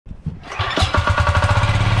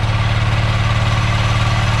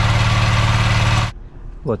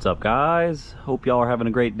What's up, guys? Hope y'all are having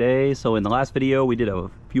a great day. So in the last video we did a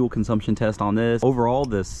fuel consumption test on this. Overall,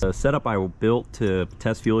 this setup I built to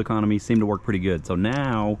test fuel economy seemed to work pretty good. So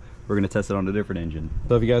now we're going to test it on a different engine.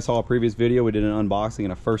 So if you guys saw a previous video, we did an unboxing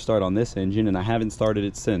and a first start on this engine, and I haven't started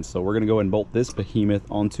it since. So we're going to go ahead and bolt this behemoth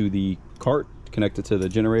onto the cart, connect it to the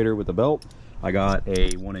generator with the belt. I got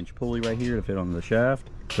a 1-inch pulley right here to fit on the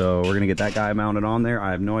shaft. So we're gonna get that guy mounted on there.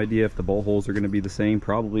 I have no idea if the bolt holes are gonna be the same,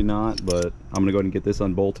 probably not, but I'm gonna go ahead and get this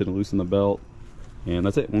unbolted and loosen the belt. And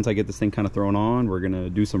that's it. Once I get this thing kind of thrown on, we're gonna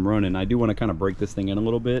do some running. I do want to kind of break this thing in a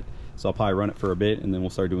little bit, so I'll probably run it for a bit and then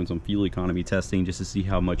we'll start doing some fuel economy testing just to see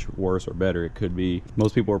how much worse or better it could be.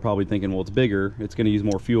 Most people are probably thinking, well, it's bigger, it's gonna use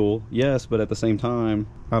more fuel. Yes, but at the same time,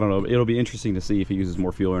 I don't know, it'll be interesting to see if it uses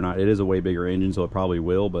more fuel or not. It is a way bigger engine, so it probably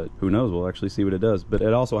will, but who knows, we'll actually see what it does. But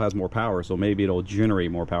it also has more power, so maybe it'll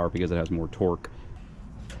generate more power because it has more torque.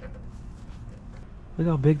 Look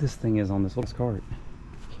how big this thing is on this little cart.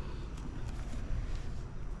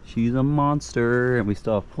 She's a monster, and we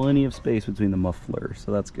still have plenty of space between the mufflers,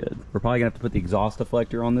 so that's good. We're probably gonna have to put the exhaust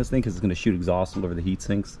deflector on this thing because it's gonna shoot exhaust all over the heat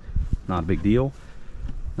sinks. Not a big deal.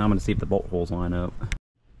 Now I'm gonna see if the bolt holes line up.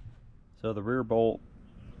 So the rear bolt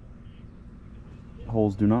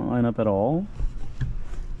holes do not line up at all.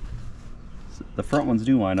 The front ones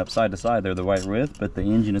do line up side to side, they're the right width, but the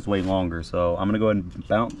engine is way longer. So I'm gonna go ahead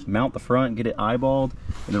and mount the front, get it eyeballed,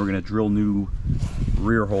 and then we're gonna drill new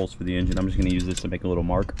rear holes for the engine. I'm just gonna use this to make a little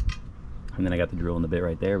mark. And then I got the drill in the bit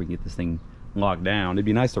right there. We can get this thing locked down. It'd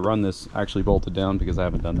be nice to run this actually bolted down because I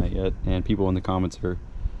haven't done that yet. And people in the comments are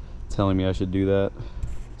telling me I should do that.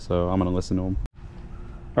 So I'm gonna listen to them.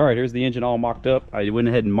 All right, here's the engine all mocked up. I went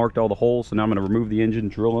ahead and marked all the holes, so now I'm gonna remove the engine,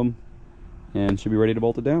 drill them, and should be ready to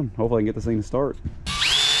bolt it down. Hopefully I can get this thing to start.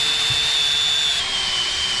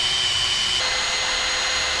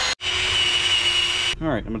 All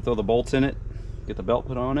right, I'm gonna throw the bolts in it, get the belt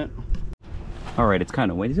put on it. All right, it's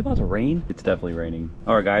kind of windy. Is it about to rain? It's definitely raining.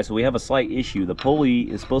 All right, guys, so we have a slight issue. The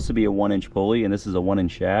pulley is supposed to be a 1-inch pulley, and this is a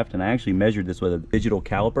 1-inch shaft, and I actually measured this with a digital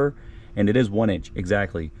caliper, and it is 1 inch,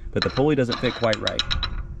 exactly. But the pulley doesn't fit quite right.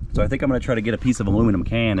 So I think I'm gonna try to get a piece of aluminum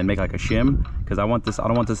can and make like a shim, because I don't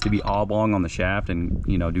want this to be oblong on the shaft and,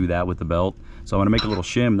 you know, do that with the belt. So I'm gonna make a little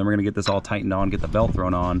shim, then we're gonna get this all tightened on, get the belt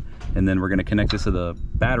thrown on, and then we're gonna connect this to the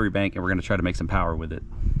battery bank and we're gonna try to make some power with it.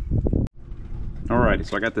 Alrighty,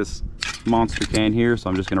 so I got this monster can here, so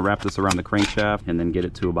I'm just gonna wrap this around the crankshaft and then get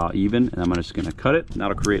it to about even, and I'm just gonna cut it. And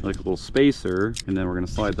that'll create like a little spacer, and then we're gonna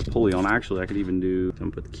slide the pulley on. Actually, I could even do, I'm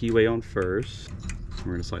gonna put the keyway on first.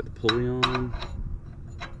 We're gonna slide the pulley on.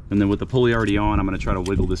 And then with the pulley already on, I'm gonna try to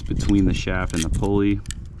wiggle this between the shaft and the pulley.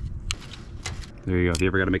 There you go. If you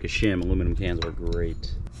ever gotta make a shim, aluminum cans are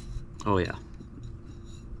great. Oh yeah.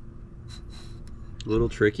 A little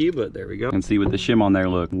tricky, but there we go. And see, with the shim on there,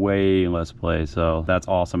 look, way less play, so that's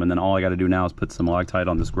awesome. And then all I gotta do now is put some Loctite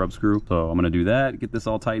on this grub screw. So I'm gonna do that, get this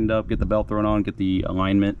all tightened up, get the belt thrown on, get the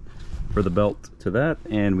alignment for the belt to that,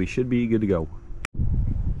 and we should be good to go.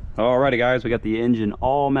 Alrighty, guys, we got the engine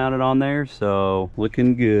all mounted on there, so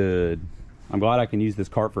looking good. I'm glad I can use this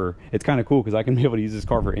cart for, it's kind of cool because I can be able to use this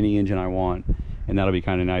cart for any engine I want, and that'll be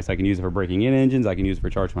kind of nice. I can use it for breaking in engines, I can use it for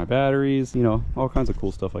charging my batteries, you know, all kinds of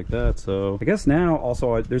cool stuff like that. So I guess now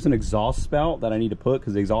also there's an exhaust spout that I need to put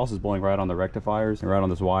because the exhaust is blowing right on the rectifiers and right on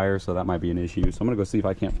this wire, so that might be an issue. So I'm gonna go see if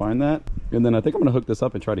I can't find that, and then I think I'm gonna hook this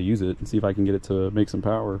up and try to use it and see if I can get it to make some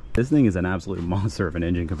power. This thing is an absolute monster of an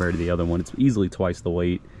engine compared to the other one. It's easily twice the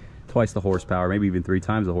weight, twice the horsepower, maybe even 3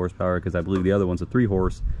 times the horsepower, because I believe the other one's a 3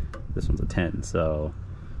 horse, this one's a 10. So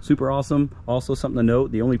super awesome. Also, something to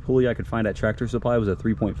note, the only pulley I could find at Tractor Supply was a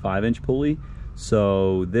 3.5-inch pulley,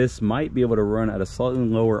 so this might be able to run at a slightly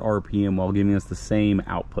lower RPM while giving us the same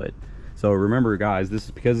output. So remember, guys, this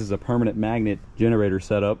is because it's a permanent magnet generator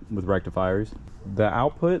setup with rectifiers. The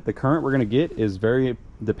output, the current we're going to get is very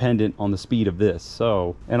dependent on the speed of this,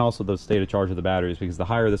 so, and also the state of charge of the batteries, because the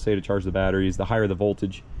higher the state of charge of the batteries, the higher the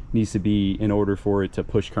voltage needs to be in order for it to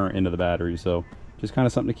push current into the battery. So just kind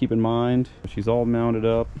of something to keep in mind. She's all mounted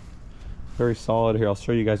up, very solid. Here, I'll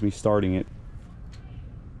show you guys me starting it.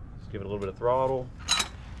 Just give it a little bit of throttle,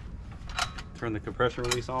 turn the compression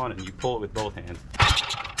release on, and you pull it with both hands.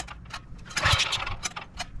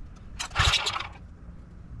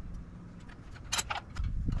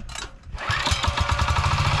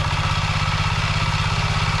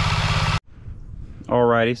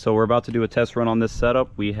 Alrighty, so we're about to do a test run on this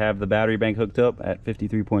setup. We have the battery bank hooked up at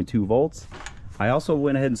 53.2 volts. I also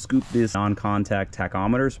went ahead and scooped this non-contact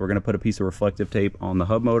tachometer, so we're going to put a piece of reflective tape on the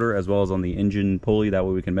hub motor as well as on the engine pulley. That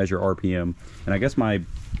way we can measure RPM. And I guess my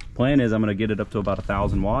plan is I'm going to get it up to about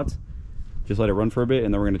 1,000 watts. Just let it run for a bit,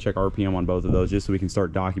 and then we're going to check RPM on both of those just so we can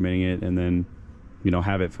start documenting it and then you know,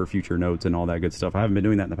 have it for future notes and all that good stuff. I haven't been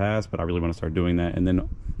doing that in the past, but I really want to start doing that. And then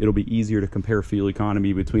it'll be easier to compare fuel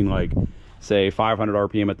economy between, like, say 500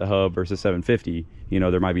 RPM at the hub versus 750. You know,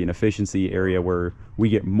 there might be an efficiency area where we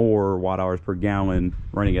get more watt hours per gallon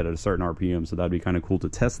running at a certain RPM. So that'd be kind of cool to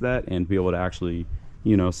test that and be able to actually,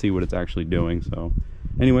 you know, see what it's actually doing. So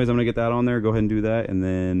anyways, I'm gonna get that on there, go ahead and do that, and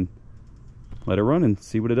then let it run and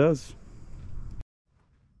see what it does.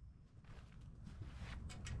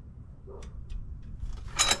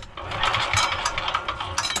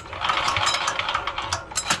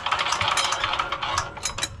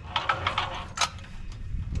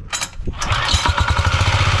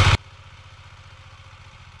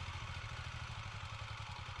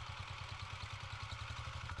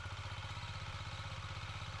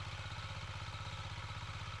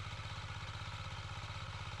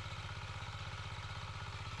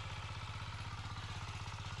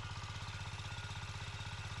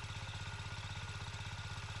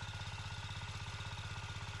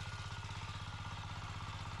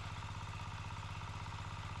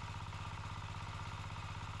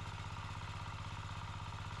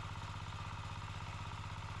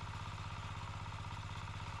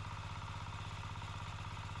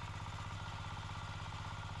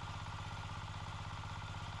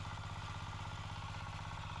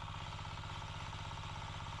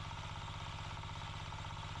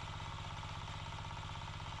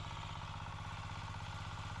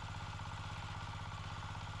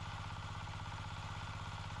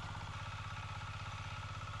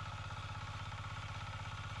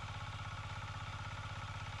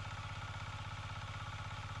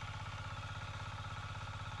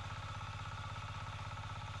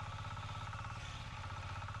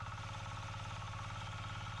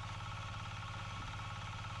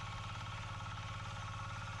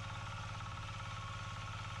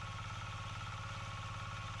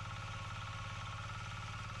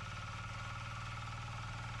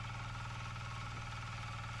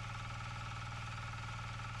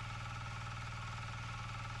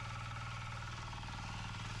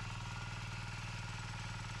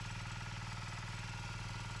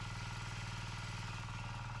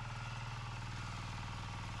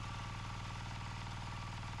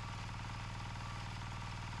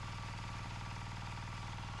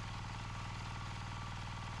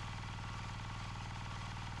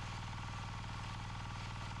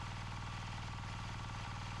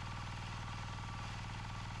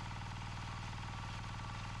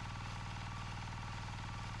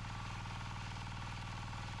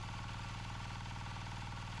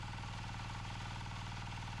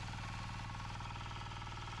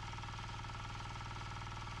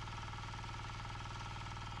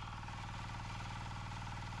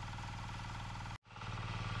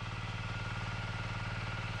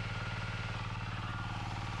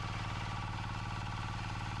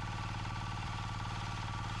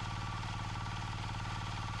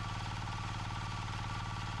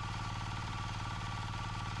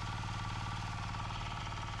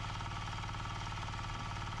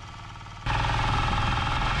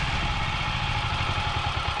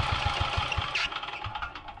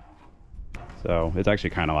 So it's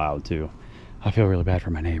actually kind of loud too. I feel really bad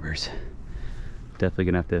for my neighbors. Definitely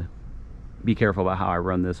gonna have to be careful about how I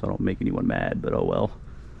run this so I don't make anyone mad, but oh well.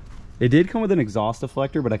 It did come with an exhaust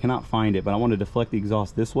deflector, but I cannot find it. But I want to deflect the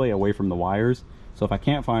exhaust this way away from the wires. So if I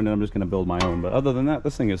can't find it, I'm just gonna build my own. But other than that,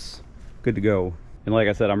 this thing is good to go. And like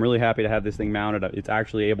I said, I'm really happy to have this thing mounted. It's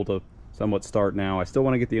actually able to somewhat start now. I still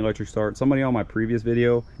want to get the electric start. Somebody on my previous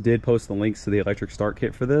video did post the links to the electric start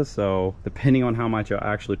kit for this, so depending on how much I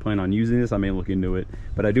actually plan on using this, I may look into it.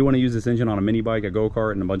 But I do want to use this engine on a mini bike, a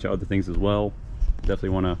go-kart, and a bunch of other things as well. Definitely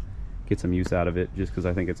want to get some use out of it just because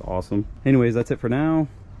I think it's awesome. Anyways, that's it for now.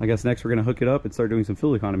 I guess next we're going to hook it up and start doing some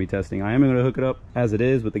fuel economy testing. I am going to hook it up as it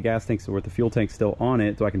is with the gas tanks or with the fuel tank still on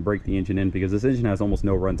it so I can break the engine in, because this engine has almost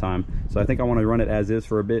no runtime. So I think I want to run it as is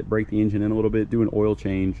for a bit, break the engine in a little bit, do an oil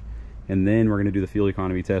change, and then we're going to do the fuel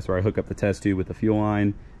economy test where I hook up the test tube with the fuel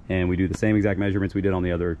line and we do the same exact measurements we did on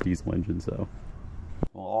the other diesel engine. So,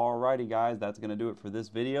 well, alrighty guys, that's going to do it for this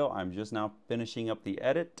video. I'm just now finishing up the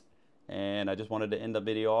edit, and I just wanted to end the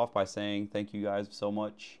video off by saying thank you guys so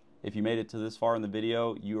much. If you made it to this far in the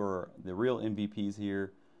video, you are the real MVPs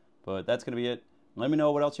here. But that's going to be it. Let me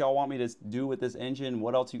know what else y'all want me to do with this engine,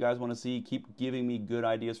 what else you guys want to see. Keep giving me good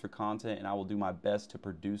ideas for content, and I will do my best to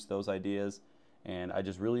produce those ideas. And I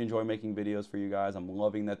just really enjoy making videos for you guys. I'm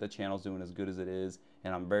loving that the channel's doing as good as it is,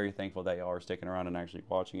 and I'm very thankful that y'all are sticking around and actually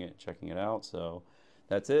watching it, checking it out. So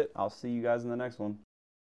that's it. I'll see you guys in the next one.